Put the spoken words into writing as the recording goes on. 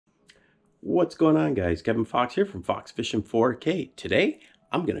What's going on, guys? Kevin Fox here from Fox Fishing 4K. Today,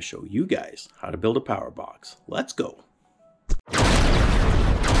 I'm going to show you guys how to build a power box. Let's go.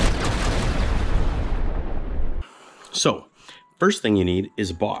 So, first thing you need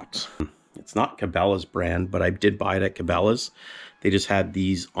is a box. It's not Cabela's brand, but I did buy it at Cabela's. They just had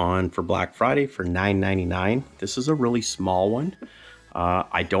these on for Black Friday for $9.99. This is a really small one.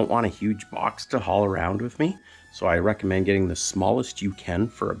 I don't want a huge box to haul around with me, so I recommend getting the smallest you can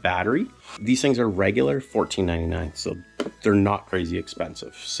for a battery. These things are regular $14.99, so they're not crazy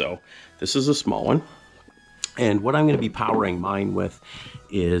expensive. So this is a small one. And what I'm going to be powering mine with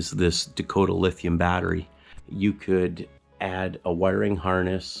is this Dakota lithium battery. You could add a wiring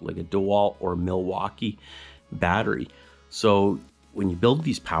harness like a DeWalt or Milwaukee battery. So when you build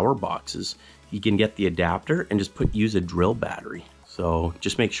these power boxes, you can get the adapter and just use a drill battery. So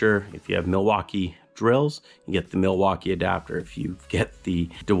just make sure if you have Milwaukee drills, you get the Milwaukee adapter. If you get the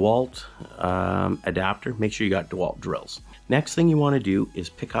DeWalt adapter, make sure you got DeWalt drills. Next thing you want to do is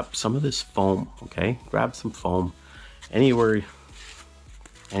pick up some of this foam, okay? Grab some foam anywhere.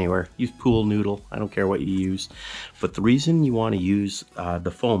 Use pool noodle, I don't care what you use. But the reason you want to use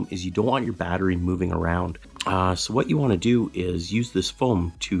the foam is you don't want your battery moving around. So what you want to do is use this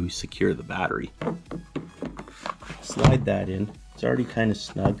foam to secure the battery. Slide that in. It's already kind of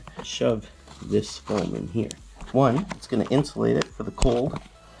snug. Shove this foam in here. One, it's going to insulate it for the cold,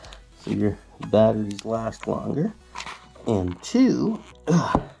 so your batteries last longer. And two,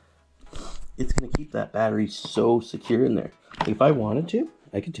 it's going to keep that battery so secure in there. If I wanted to,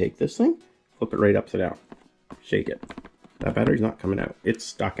 I could take this thing, flip it right upside down, shake it. That battery's not coming out. It's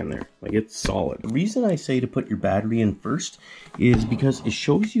stuck in there. Like, it's solid. The reason I say to put your battery in first is because it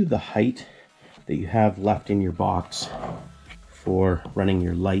shows you the height that you have left in your box for running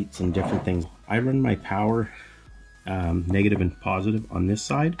your lights and different things. I run my power negative and positive on this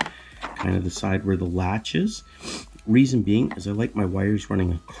side, kind of the side where the latch is. Reason being is I like my wires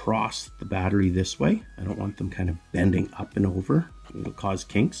running across the battery this way. I don't want them kind of bending up and over. It'll cause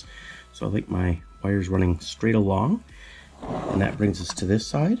kinks. So I like my wires running straight along. And that brings us to this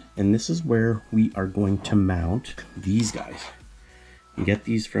side. And this is where we are going to mount these guys. You get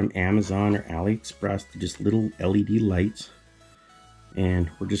these from Amazon or AliExpress. They're just little LED lights.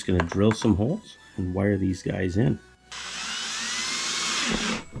 And we're just going to drill some holes and wire these guys in.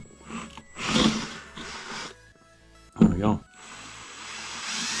 There we go.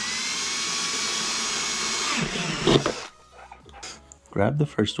 Grab the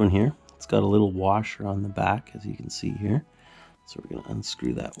first one here. It's got a little washer on the back, as you can see here. So we're going to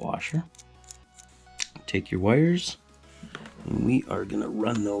unscrew that washer. Take your wires, and we are going to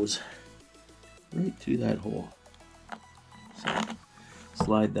run those right through that hole. So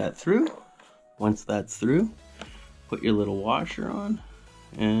slide that through. Once that's through, put your little washer on,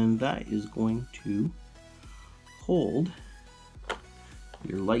 and that is going to hold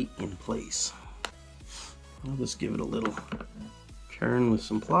your light in place. I'll just give it a little turn with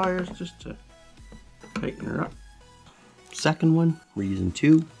some pliers just to tighten her up. Second one, we're using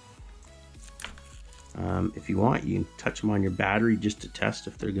two. If you want, you can touch them on your battery just to test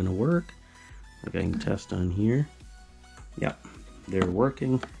if they're going to work. Like I can test on here. Yep, they're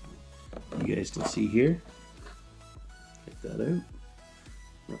working. You guys can see here. Check that out.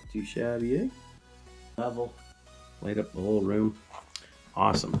 Not too shabby, eh? Level. Light up the whole room.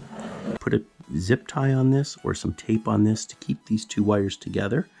 Awesome. Put a zip tie on this or some tape on this to keep these two wires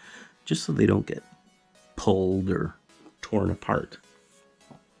together, just so they don't get pulled or torn apart.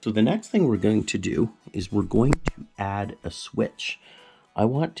 So the next thing we're going to do is we're going to add a switch. I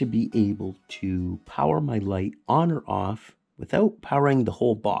want to be able to power my light on or off without powering the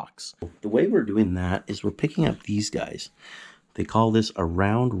whole box. The way we're doing that is we're picking up these guys. They call this a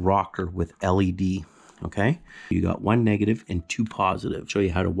round rocker with LED. Okay, you got one negative and two positive. I'll show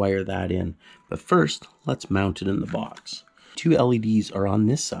you how to wire that in. But first, let's mount it in the box. Two LEDs are on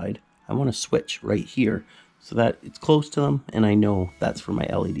this side. I want to switch right here so that it's close to them and I know that's for my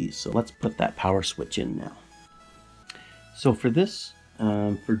LEDs. So let's put that power switch in now. So for this,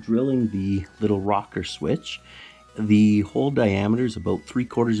 for drilling the little rocker switch, the hole diameter is about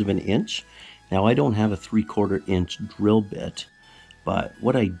 3/4 of an inch. Now I don't have a 3/4 inch drill bit, but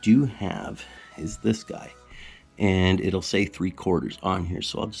what I do have is this guy, and it'll say 3/4 on here,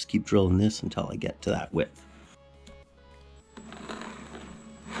 so I'll just keep drilling this until I get to that width.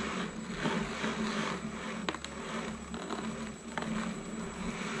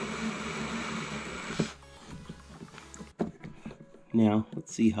 Now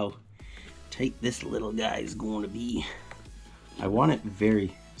let's see how tight this little guy is going to be. I want it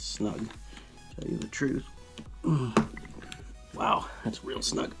very snug, to tell you the truth. Wow, that's real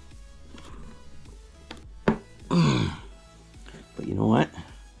snug. But you know what?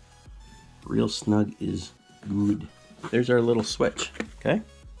 Real snug is good. There's our little switch, okay?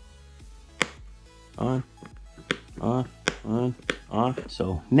 On, off, on, off.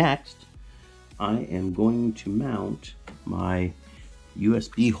 So next, I am going to mount my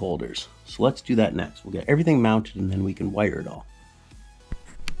USB holders. So let's do that next. We'll get everything mounted and then we can wire it all.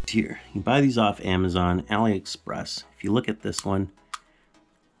 Here, you can buy these off Amazon, AliExpress. If you look at this one,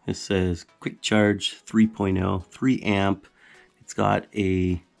 it says quick charge 3.0, 3 amp. It's got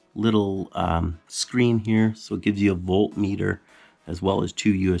a little screen here, so it gives you a voltmeter as well as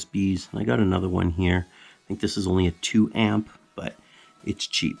 2 USBs. And I got another one here. I think this is only a 2 amp, but it's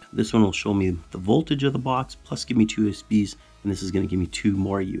cheap. This one will show me the voltage of the box, plus give me 2 USBs, and this is going to give me 2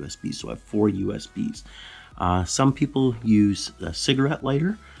 more USBs, so I have 4 USBs. Some people use a cigarette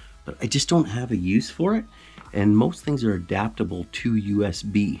lighter, but I just don't have a use for it, and most things are adaptable to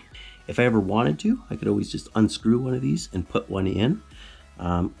USB. If I ever wanted to, I could always just unscrew one of these and put one in,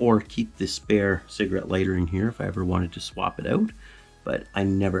 or keep the spare cigarette lighter in here if I ever wanted to swap it out, but I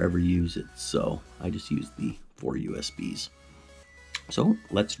never ever use it, so I just use the 4 USBs. So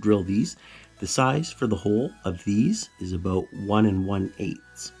let's drill these. The size for the hole of these is about 1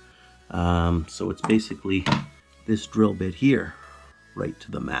 1/8. So it's basically this drill bit here, right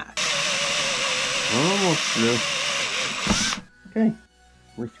to the mat. Almost through. Okay,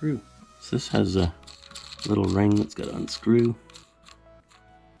 we're through. So this has a little ring that's got to unscrew.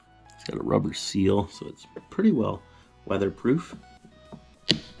 It's got a rubber seal, so it's pretty well weatherproof.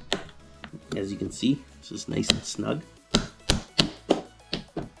 As you can see, this is nice and snug.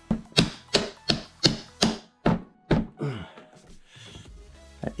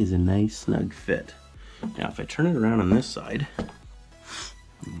 That is a nice snug fit. Now if I turn it around on this side,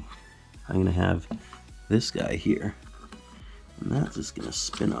 I'm going to have this guy here, and that's just going to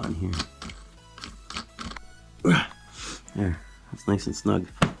spin on here. There, that's nice and snug.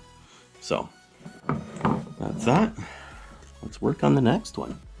 So that's that. Let's work on the next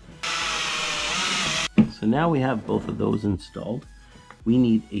one. So now we have both of those installed. We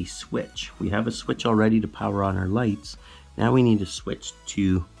need a switch. We have a switch already to power on our lights. Now we need a switch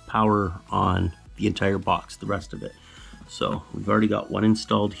to power on the entire box, the rest of it. So we've already got one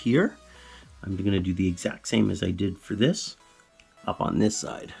installed here. I'm going to do the exact same as I did for this up on this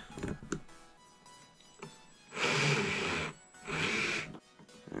side.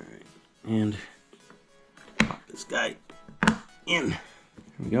 Alright, and pop this guy in. There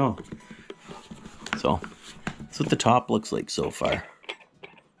we go. So that's what the top looks like so far.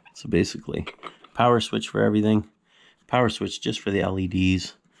 So basically, power switch for everything, power switch just for the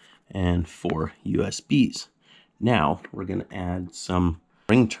LEDs, and 4 USBs. Now we're going to add some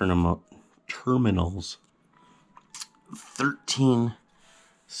ring terminals,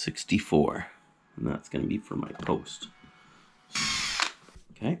 1364, and that's going to be for my post.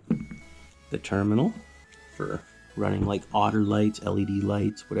 Okay, the terminal for running like otter lights, LED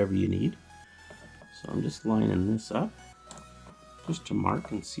lights, whatever you need. So I'm just lining this up just to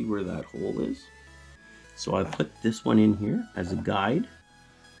mark and see where that hole is. So I put this one in here as a guide,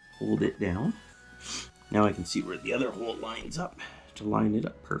 hold it down. Now I can see where the other hole lines up to line it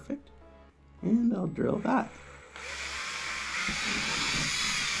up perfect. And I'll drill that.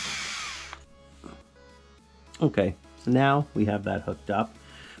 Okay, so now we have that hooked up.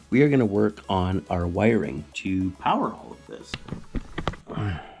 We are going to work on our wiring to power all of this.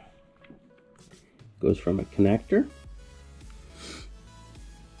 Goes from a connector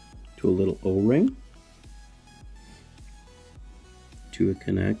to a little O-ring to a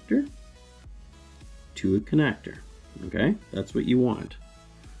connector to a connector. Okay, that's what you want.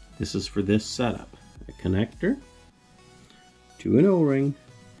 This is for this setup. A connector to an O-ring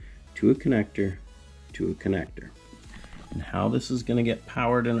to a connector to a connector. And how this is going to get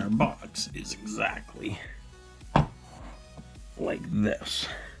powered in our box is exactly like this.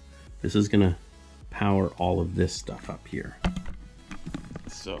 This is going to power all of this stuff up here.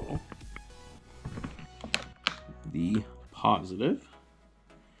 So the positive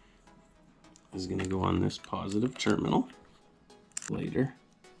is going to go on this positive terminal. Later,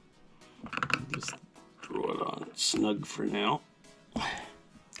 just throw it on snug for now.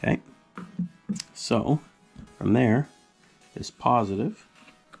 Okay, so from there, this positive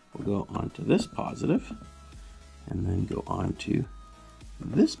will go onto this positive and then go onto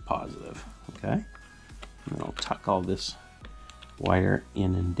this positive. Okay, and then I'll tuck all this wire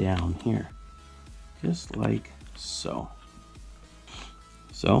in and down here, just like so.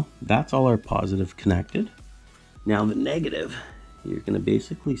 So that's all our positive connected. Now the negative, you're going to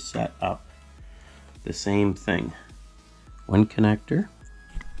basically set up the same thing. One connector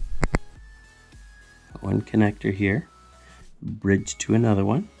here, bridge to another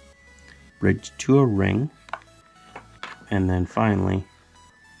one, bridge to a ring, and then finally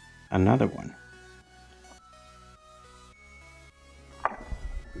another one.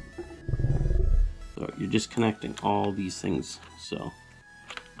 So you're just connecting all these things. So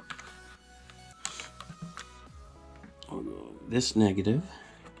I'll go this negative,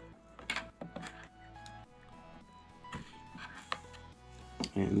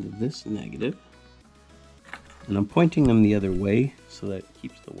 and this negative, and I'm pointing them the other way so that it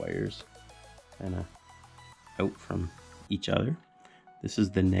keeps the wires kind of out from each other. This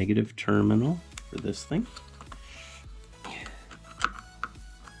is the negative terminal for this thing.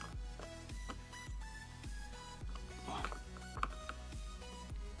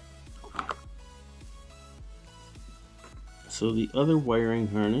 So the other wiring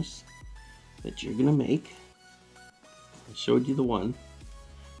harness that you're gonna make, I showed you the one.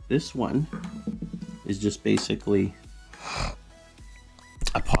 This one is just basically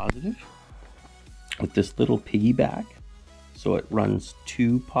a positive with this little piggyback. So it runs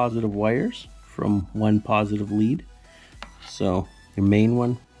 2 positive wires from 1 positive lead. So your main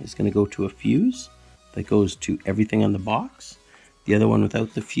one is going to go to a fuse that goes to everything on the box. The other one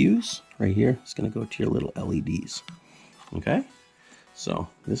without the fuse right here is going to go to your little LEDs. Okay, so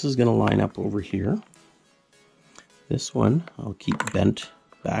this is going to line up over here. This one I'll keep bent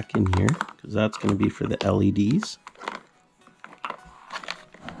back in here because that's going to be for the LEDs.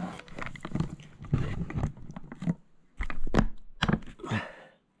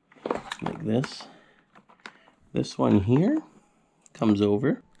 Like this. This one here comes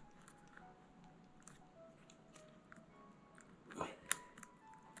over.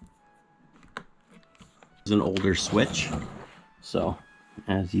 It's an older switch, so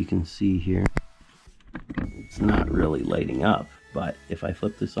as you can see here, it's not really lighting up, but if I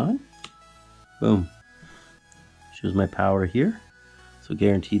flip this on, boom, shows my power here. So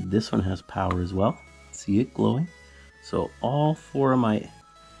guaranteed this one has power as well. See it glowing? So all 4 of my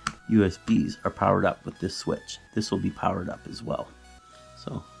USBs are powered up with this switch. This will be powered up as well.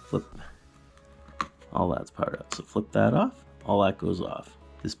 So flip, all that's powered up. So flip that off, all that goes off.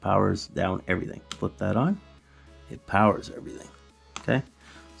 This powers down everything. Flip that on, it powers everything. Okay,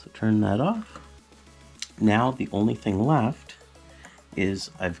 so turn that off. Now the only thing left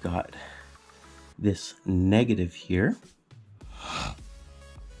is I've got this negative here,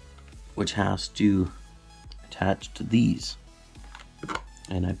 which has to attach to these.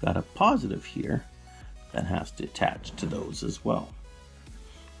 And I've got a positive here that has to attach to those as well.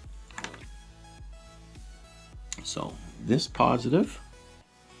 So this positive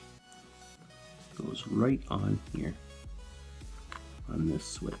goes right on here on this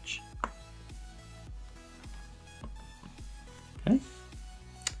switch. Okay.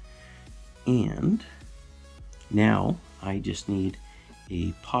 And now I just need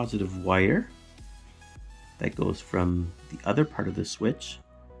a positive wire that goes from the other part of the switch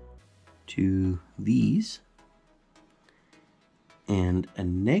to these, and a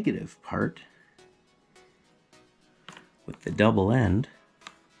negative part with the double end.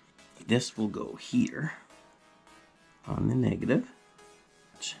 This will go here on the negative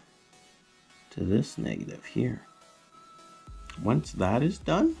to this negative here. Once that is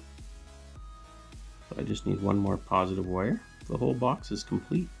done, so I just need one more positive wire. The whole box is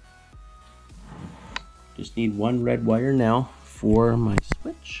complete. Just need one red wire now for my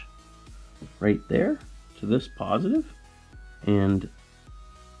switch right there to this positive, and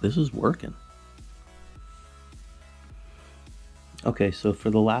this is working. Okay, so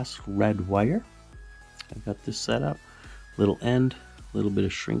for the last red wire, I've got this set up, little end, a little bit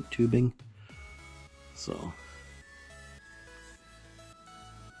of shrink tubing. So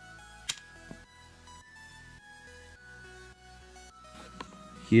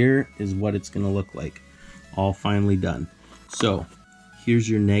here is what it's going to look like, all finally done. So here's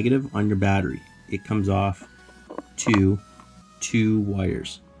your negative on your battery. It comes off to 2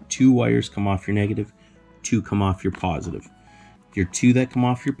 wires. 2 wires come off your negative, 2 come off your positive. Your 2 that come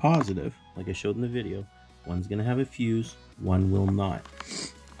off your positive, like I showed in the video, one's going to have a fuse, one will not.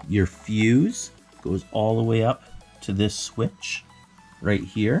 Your fuse goes all the way up to this switch right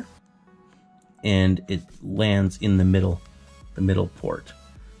here, and it lands in the middle port.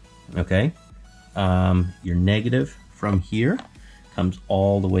 Okay, your negative from here comes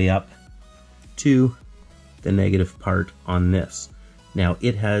all the way up to the negative part on this. Now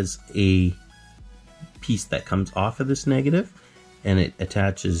it has a piece that comes off of this negative, and it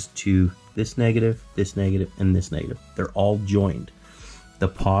attaches to this negative, and this negative. They're all joined. The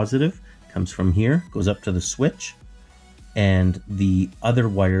positive comes from here, goes up to the switch, and the other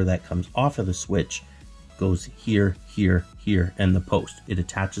wire that comes off of the switch goes here, here, here, and the post. It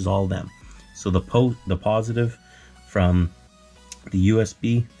attaches all of them. So the positive from the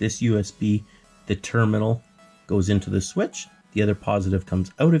USB, this USB, the terminal goes into the switch. The other positive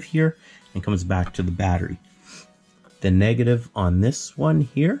comes out of here and comes back to the battery. The negative on this one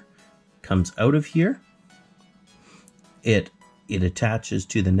here comes out of here. It attaches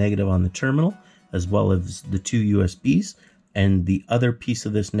to the negative on the terminal as well as the two USBs, and the other piece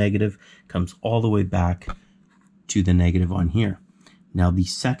of this negative comes all the way back to the negative on here. Now the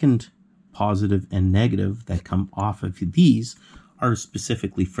second positive and negative that come off of these are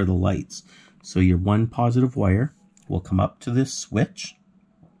specifically for the lights. So your one positive wire will come up to this switch,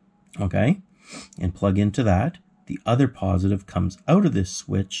 okay, and plug into that. The other positive comes out of this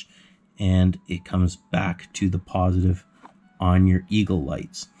switch and it comes back to the positive on your Eagle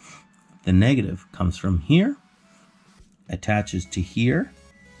lights. The negative comes from here, attaches to here,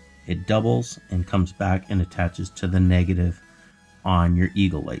 it doubles and comes back and attaches to the negative on your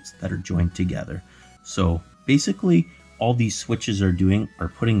Eagle lights that are joined together. So basically all these switches are doing are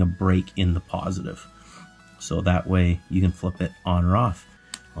putting a break in the positive. So that way you can flip it on or off.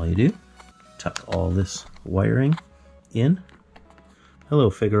 All you do, tuck all this wiring in. Hello,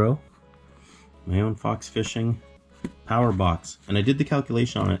 Figaro. My own fox fishing power box. And I did the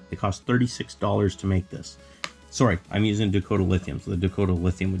calculation on it. It cost $36 to make this. Sorry, I'm using Dakota Lithium. So the Dakota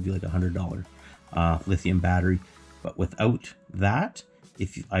Lithium would be like $100 lithium battery. But without that,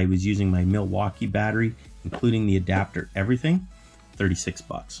 if I was using my Milwaukee battery, including the adapter, everything, 36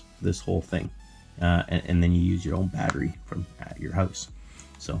 bucks, this whole thing. And then you use your own battery from at your house.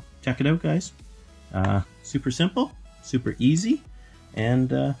 So check it out, guys. Super simple, super easy, and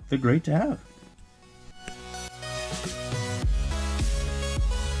they're great to have.